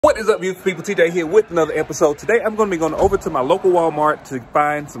What is up, beautiful people? TJ here with another episode. Today I'm going to be going over to my local Walmart to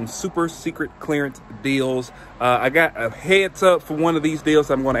find some super secret clearance deals. I got a heads up for one of these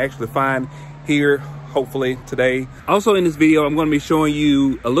deals I'm going to actually find here, hopefully today. Also in this video, I'm going to be showing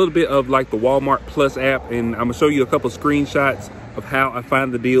you a little bit of like the Walmart Plus app, and I'm going to show you a couple screenshots of how I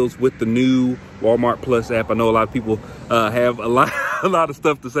find the deals with the new Walmart Plus app. I know a lot of people have a lot of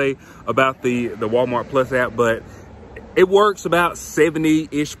stuff to say about the Walmart Plus app, but it works about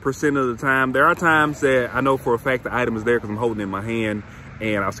 70-ish% of the time. There are times that I know for a fact the item is there because I'm holding it in my hand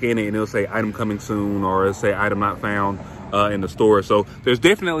and I'll scan it and it'll say item coming soon, or it'll say item not found in the store. So there's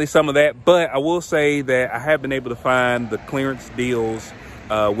definitely some of that, but I will say that I have been able to find the clearance deals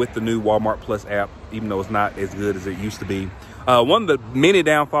with the new Walmart Plus app, even though it's not as good as it used to be. One of the many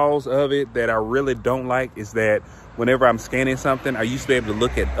downfalls of it that I really don't like is that whenever I'm scanning something, I used to be able to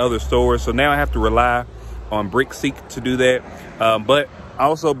look at other stores. So now I have to rely on BrickSeek to do that. But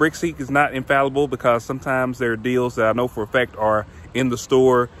also BrickSeek is not infallible because sometimes there are deals that I know for a fact are in the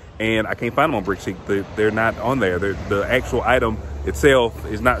store and I can't find them on BrickSeek. They're not on there. The actual item itself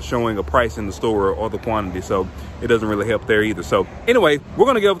is not showing a price in the store or the quantity, so it doesn't really help there either. So anyway, we're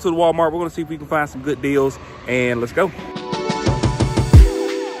gonna go over to the Walmart. We're gonna see if we can find some good deals, and let's go.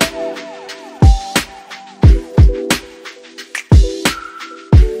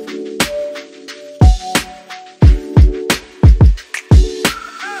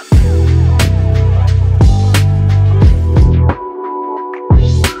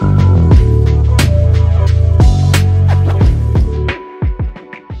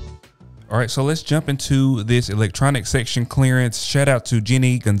 All right, so let's jump into this electronic section clearance. Shout out to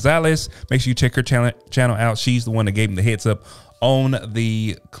Jenny Gonzalez. Make sure you check her channel out. She's the one that gave me the heads up on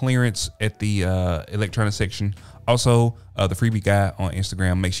the clearance at the electronic section. Also, the freebie guy on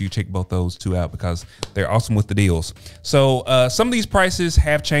Instagram. Make sure you check both those two out because they're awesome with the deals. So some of these prices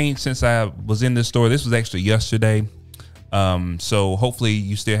have changed since I was in this store. This was actually yesterday. So hopefully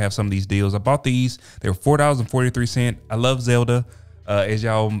you still have some of these deals. I bought these. They were $4.43. I love Zelda. As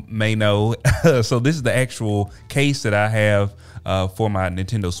y'all may know. So this is the actual case that I have for my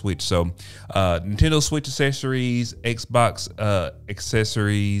Nintendo Switch. So Nintendo Switch accessories, Xbox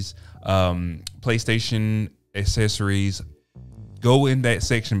accessories, PlayStation accessories, go in that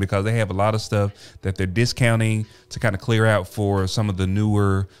section because they have a lot of stuff that they're discounting to kind of clear out for some of the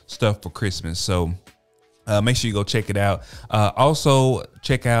newer stuff for Christmas. So make sure you go check it out. Also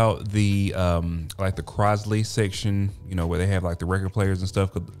check out the like the Crosley section, you know, where they have like the record players and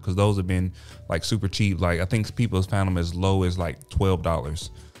stuff, because those have been like super cheap. Like I think people have found them as low as like $12.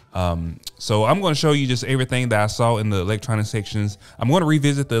 So I'm going to show you just everything that I saw in the electronic sections. I'm going to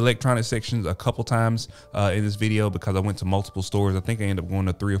revisit the electronic sections a couple times in this video because I went to multiple stores. I think I ended up going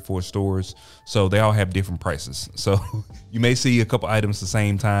to 3 or 4 stores, so they all have different prices. So you may see a couple items the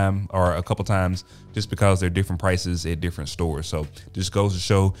same time or a couple times just because they're different prices at different stores. So just goes to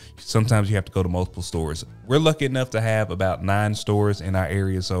show sometimes you have to go to multiple stores. We're lucky enough to have about 9 stores in our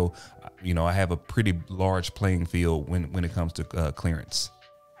area, so you know I have a pretty large playing field when it comes to clearance.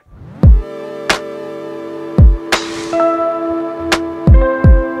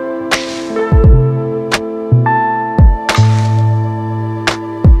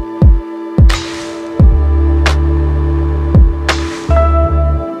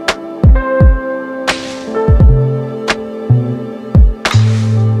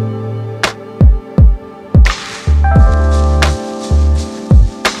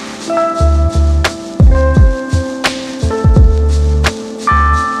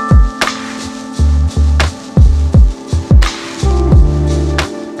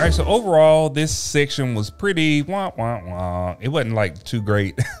 So overall, this section was pretty wah, wah, wah. It wasn't like too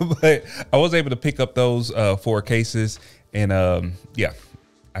great, but I was able to pick up those 4 cases, and yeah,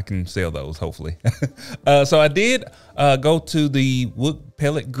 I can sell those hopefully. So I did go to the wood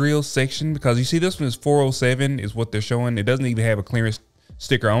pellet grill section because you see this one is $407 is what they're showing. It doesn't even have a clearance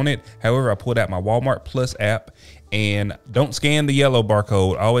sticker on it. However, I pulled out my Walmart Plus app, and don't scan the yellow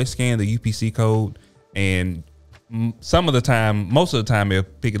barcode. Always scan the UPC code, and most of the time they'll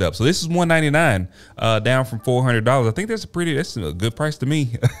pick it up. So this is $199 down from $400. I think that's a good price to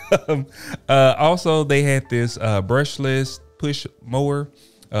me. Also they had this brushless push mower,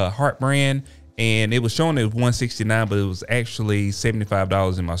 Heart brand, and it was showing it was $169, but it was actually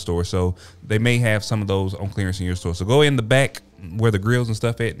 $75 in my store. So they may have some of those on clearance in your store. So go in the back where the grills and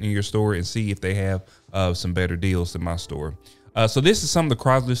stuff at in your store and see if they have some better deals than my store. So this is some of the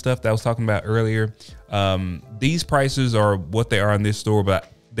Crosley stuff that I was talking about earlier. These prices are what they are in this store,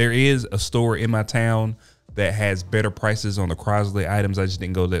 but there is a store in my town that has better prices on the Crosley items. I just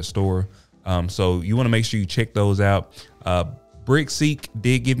didn't go to that store. So you want to make sure you check those out. Brickseek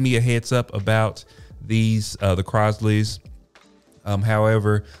did give me a heads up about these, the Crosleys.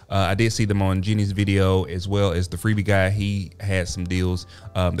 However, I did see them on Jenny's video, as well as the freebie guy. He had some deals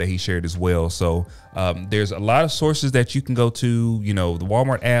that he shared as well. So there's a lot of sources that you can go to. You know, the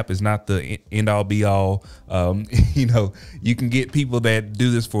Walmart app is not the end all be all. You know, you can get people that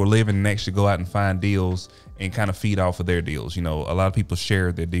do this for a living and actually go out and find deals and kind of feed off of their deals. You know, a lot of people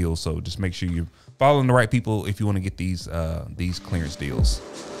share their deals, so just make sure you're following the right people if you want to get these clearance deals.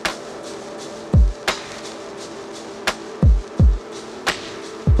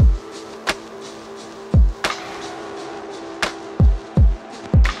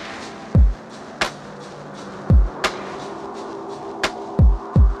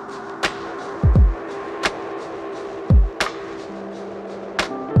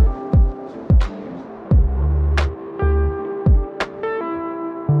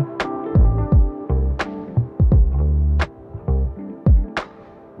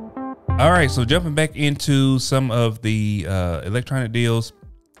 All right, so jumping back into some of the electronic deals.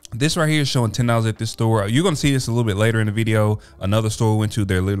 This right here is showing $10 at this store. You're gonna see this a little bit later in the video. Another store we went to,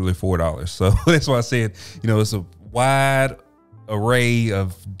 they're literally $4. So that's why I said, you know, it's a wide array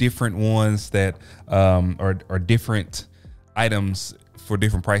of different ones that are different items for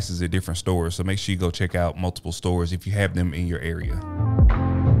different prices at different stores. So make sure you go check out multiple stores if you have them in your area.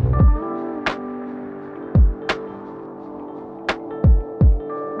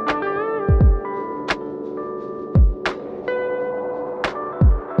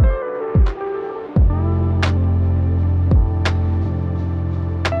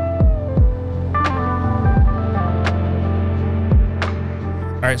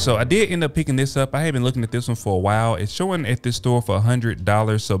 All right, so I did end up picking this up. I have been looking at this one for a while. It's showing at this store for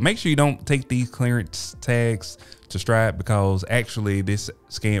 $100. So make sure you don't take these clearance tags to Stride, because actually this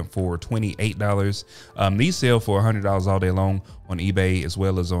scanned for $28. These sell for $100 all day long on eBay as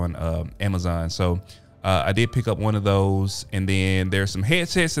well as on Amazon. So I did pick up one of those, and then there's some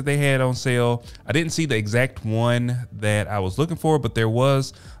headsets that they had on sale. I didn't see the exact one that I was looking for, but there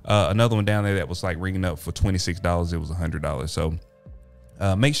was another one down there that was like ringing up for $26. It was $100. So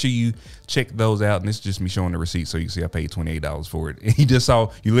make sure you check those out. And this is just me showing the receipt, so you can see I paid $28 for it.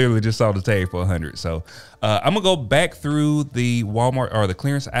 You literally just saw the tag for $100. So I'm gonna go back through the Walmart or the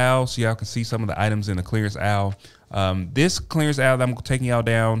clearance aisle so y'all can see some of the items in the clearance aisle. This clearance aisle that I'm taking y'all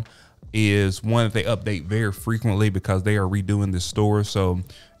down is one that they update very frequently because they are redoing this store. So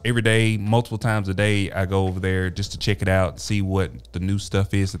every day, multiple times a day, I go over there just to check it out, see what the new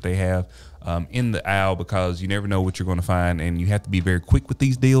stuff is that they have in the aisle, because you never know what you're going to find, and you have to be very quick with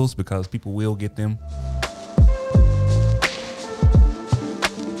these deals because people will get them.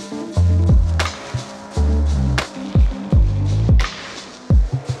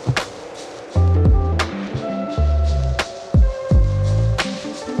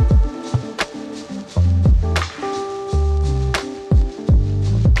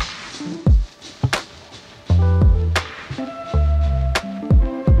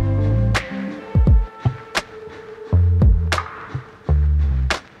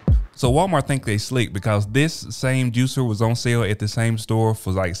 So Walmart think they slick because this same juicer was on sale at the same store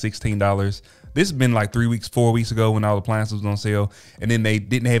for like $16. This has been like 4 weeks ago when all the appliances was on sale, and then they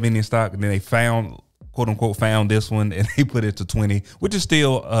didn't have any in stock, and then they found, quote unquote, found this one, and they put it to 20, which is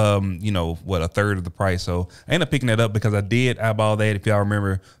still, you know, what, a third of the price. So I ended up picking that up because I did eyeball that. If y'all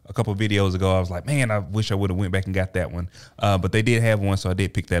remember a couple of videos ago, I was like, man, I wish I would have went back and got that one. But they did have one, so I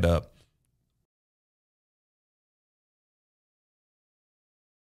did pick that up.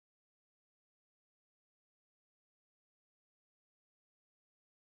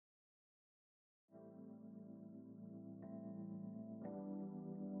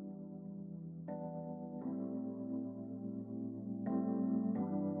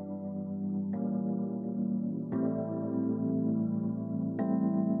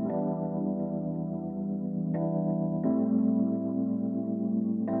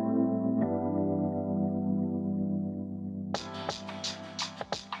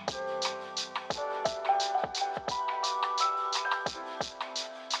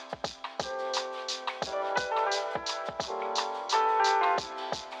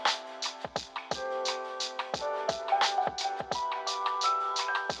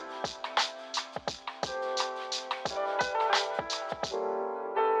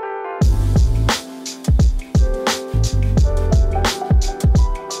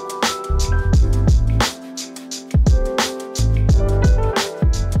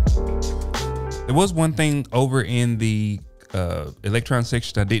 There was one thing over in the electronics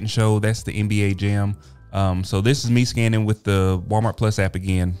section I didn't show. That's the NBA Jam. So this is me scanning with the Walmart Plus app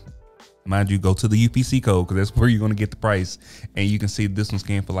again. Mind you, go to the UPC code because that's where you're going to get the price. And you can see this one's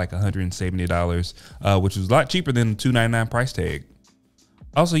came for like $170, which was a lot cheaper than the $299 price tag.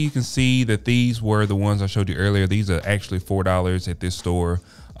 Also, you can see that these were the ones I showed you earlier. These are actually $4 at this store.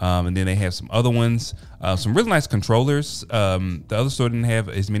 And then they have some other ones, some really nice controllers. The other store didn't have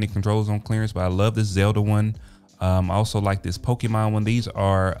as many controllers on clearance, but I love this Zelda one. I also like this Pokemon one. These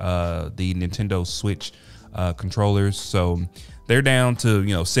are the Nintendo Switch controllers. So they're down to,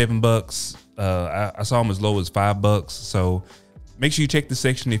 you know, $7. I saw them as low as $5. So make sure you check the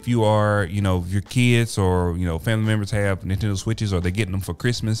section if you are, you know, if your kids or, you know, family members have Nintendo Switches or they're getting them for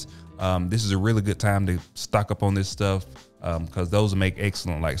Christmas. This is a really good time to stock up on this stuff because those will make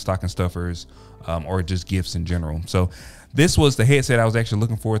excellent like stocking stuffers or just gifts in general. So this was the headset I was actually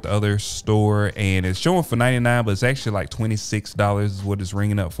looking for at the other store, and it's showing for $99, but it's actually like $26 is what it's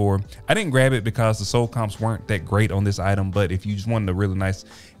ringing up for. I didn't grab it because the sold comps weren't that great on this item, but if you just wanted a really nice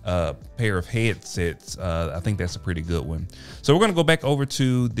pair of headsets, I think that's a pretty good one. So we're gonna go back over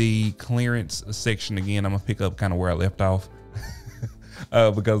to the clearance section again. I'm gonna pick up kind of where I left off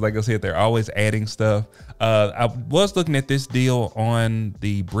because like I said, they're always adding stuff. I was looking at this deal on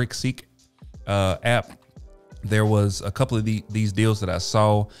the BrickSeek app. There was a couple of these deals that I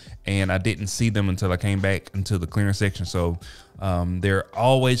saw and I didn't see them until I came back into the clearance section. So they're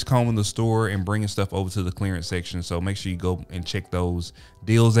always combing the store and bringing stuff over to the clearance section. So make sure you go and check those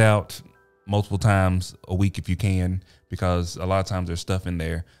deals out multiple times a week if you can, because a lot of times there's stuff in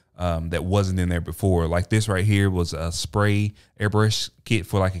there that wasn't in there before. Like this right here was a spray airbrush kit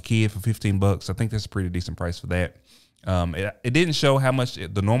for like a kid for $15. I think that's a pretty decent price for that. It didn't show how much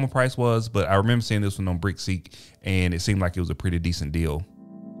the normal price was, but I remember seeing this one on BrickSeek and it seemed like it was a pretty decent deal.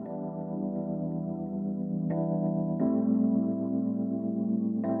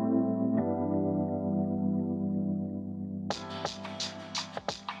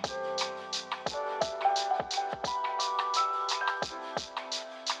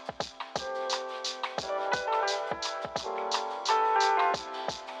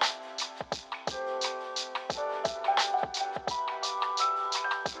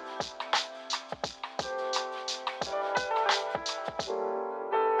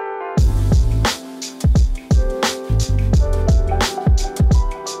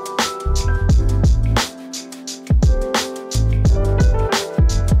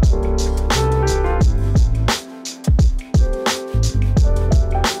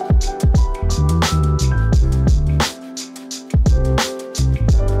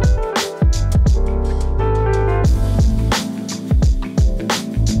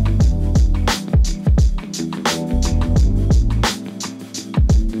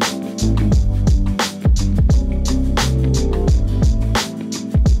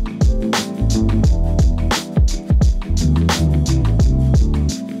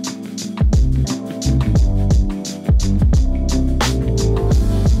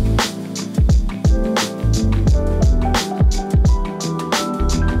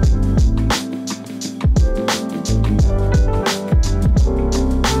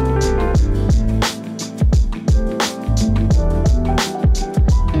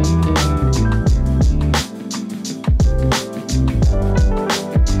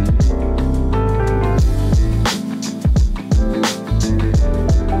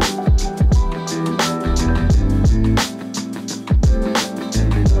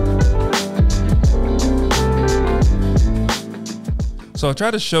 So I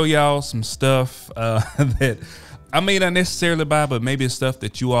try to show y'all some stuff that I may not necessarily buy, but maybe it's stuff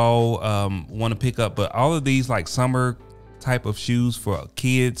that you all want to pick up. But all of these like summer type of shoes for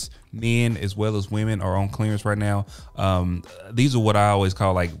kids, men, as well as women are on clearance right now. These are what I always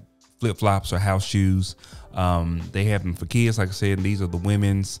call like flip-flops or house shoes. They have them for kids, like I said, and these are the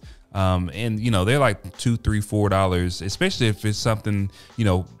women's. And you know, they're like $2, $3, $4, especially if it's something, you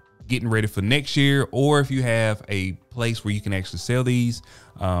know, getting ready for next year, or if you have a place where you can actually sell these.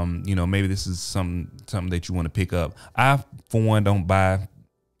 You know, maybe this is something that you want to pick up. I, for one, don't buy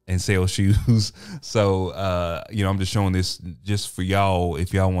and sell shoes. So, you know, I'm just showing this just for y'all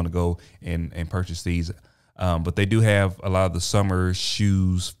if y'all want to go and purchase these. But they do have a lot of the summer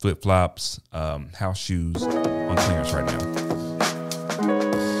shoes, flip-flops, house shoes on clearance right now.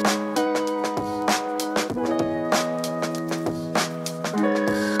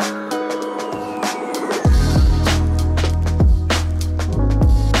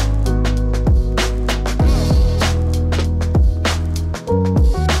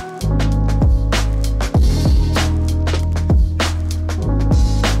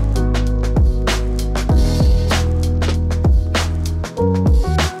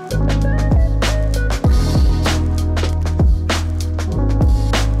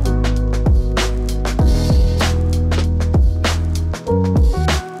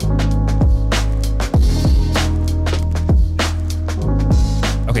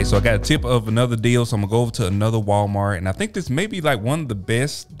 so I got a tip of another deal, so I'm gonna go over to another Walmart, and I think this may be like one of the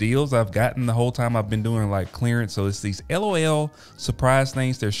best deals I've gotten the whole time I've been doing like clearance. So it's these LOL surprise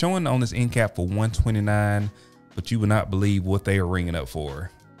things. They're showing on this end cap for $129, but you would not believe what they are ringing up for.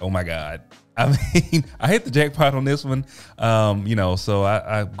 Oh my God. I mean, I hit the jackpot on this one. You know, so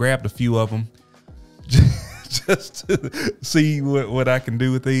I grabbed a few of them just to see what I can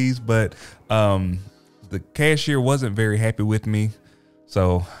do with these, but the cashier wasn't very happy with me,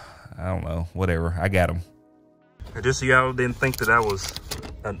 so I don't know, whatever, I got them. Just so y'all didn't think that I was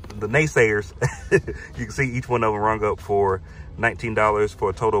the naysayers, you can see each one of them rung up for $19 for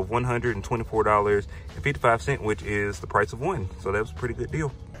a total of $124.55, which is the price of one. So that was a pretty good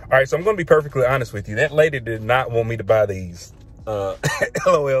deal. All right, so I'm gonna be perfectly honest with you. That lady did not want me to buy these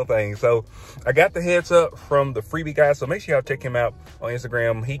LOL things. So I got the heads up from the freebie guy. So make sure y'all check him out on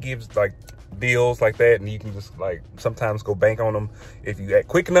Instagram. He gives like deals like that, and you can just like sometimes go bank on them if you act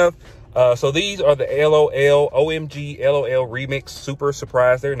quick enough. So these are the LOL OMG LOL Remix Super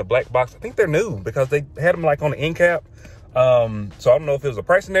Surprise. They're in the black box. I think they're new because they had them like on the end cap. So I don't know if it was a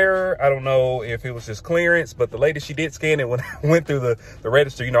pricing error. I don't know if it was just clearance, but the lady, she did scan it when I went through the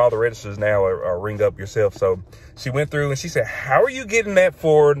register. You know, all the registers now are ring up yourself. So she went through and she said, how are you getting that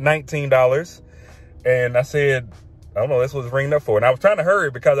for $19? And I said, I don't know, that's what it's ringing up for. And I was trying to hurry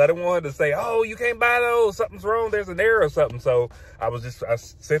because I didn't want her to say, oh, you can't buy those, something's wrong, there's an error or something. So I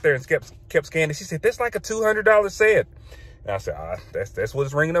sat there and kept scanning. She said, that's like a $200 set. And I said, that's what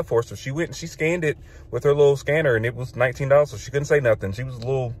it's ringing up for. So she went and she scanned it with her little scanner, and it was $19. So she couldn't say nothing. She was a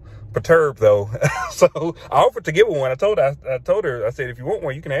little perturbed though. So I offered to give her one. I told her, I said, if you want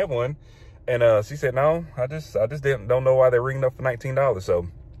one, you can have one. And she said, no, I just don't know why they're ringing up for $19. So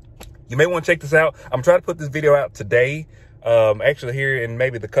you may want to check this out. I'm trying to put this video out today, actually here in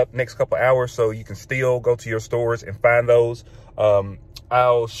maybe the next couple hours, so you can still go to your stores and find those.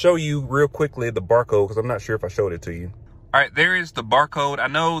 I'll show you real quickly the barcode because I'm not sure if I showed it to you. All right, there is the barcode. I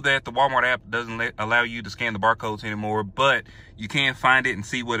know that the Walmart app doesn't allow you to scan the barcodes anymore, but you can find it and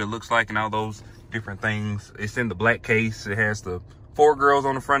see what it looks like and all those different things. It's in the black case. It has the 4 girls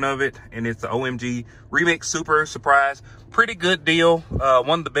on the front of it, and it's the OMG Remix Super Surprise. Pretty good deal.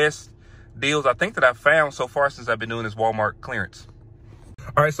 One of the best deals I think that I've found so far since I've been doing this Walmart clearance.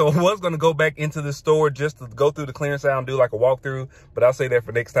 All right, so I was going to go back into the store just to go through the clearance aisle and do like a walkthrough, but I'll say that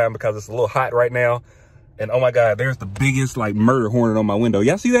for next time because it's a little hot right now. And oh my God, there's the biggest like murder hornet on my window.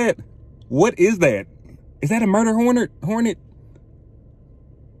 Y'all see that? What is that? Is that a murder hornet?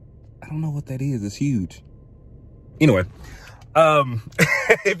 I don't know what that is. It's huge. Anyway,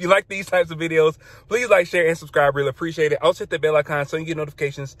 if you like these types of videos, please like, share, and subscribe. Really appreciate it. Also hit that bell icon so you get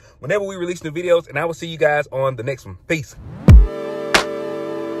notifications whenever we release new videos, and I will see you guys on the next one. Peace.